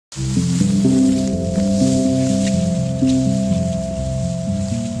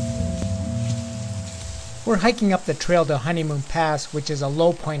We're hiking up the trail to Honeymoon Pass, which is a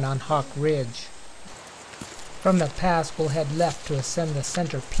low point on Hawk Ridge. From the pass, we'll head left to ascend the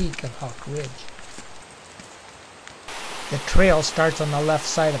center peak of Hawk Ridge. The trail starts on the left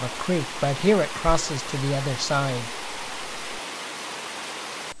side of a creek, but here it crosses to the other side.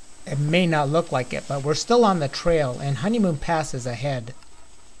 It may not look like it, but we're still on the trail and Honeymoon Pass is ahead.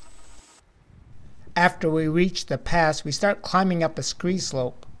 After we reach the pass, we start climbing up a scree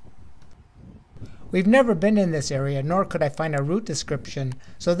slope. We've never been in this area, nor could I find a route description,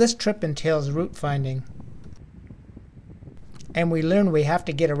 so this trip entails route finding. And we learn we have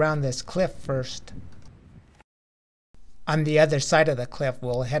to get around this cliff first. On the other side of the cliff,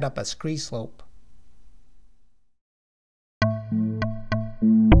 we'll head up a scree slope.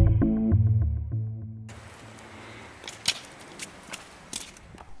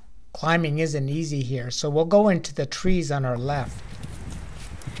 Climbing isn't easy here, so we'll go into the trees on our left.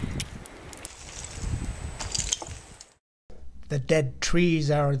 The dead trees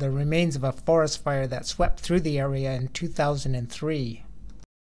are the remains of a forest fire that swept through the area in 2003.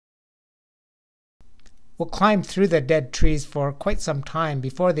 We'll climb through the dead trees for quite some time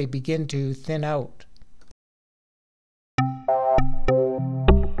before they begin to thin out.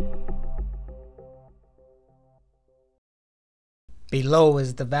 Below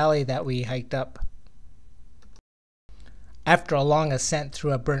is the valley that we hiked up. After a long ascent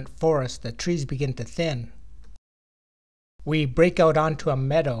through a burnt forest, the trees begin to thin. We break out onto a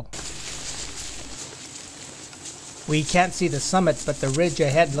meadow. We can't see the summit, but the ridge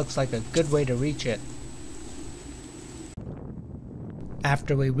ahead looks like a good way to reach it.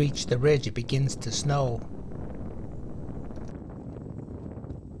 After we reach the ridge, it begins to snow.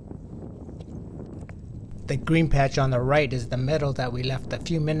 The green patch on the right is the meadow that we left a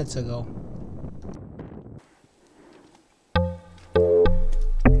few minutes ago.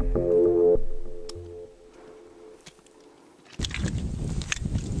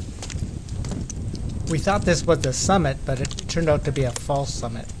 We thought this was the summit, but it turned out to be a false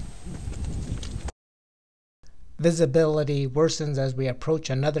summit. Visibility worsens as we approach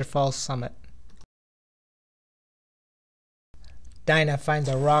another false summit. Dinah finds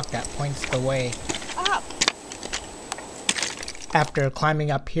a rock that points the way. After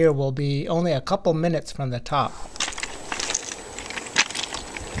climbing up here, we'll be only a couple minutes from the top.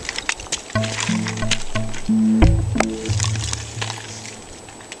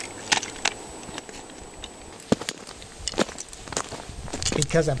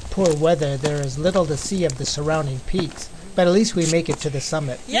 Because of poor weather, there is little to see of the surrounding peaks, but at least we make it to the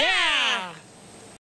summit. Yeah!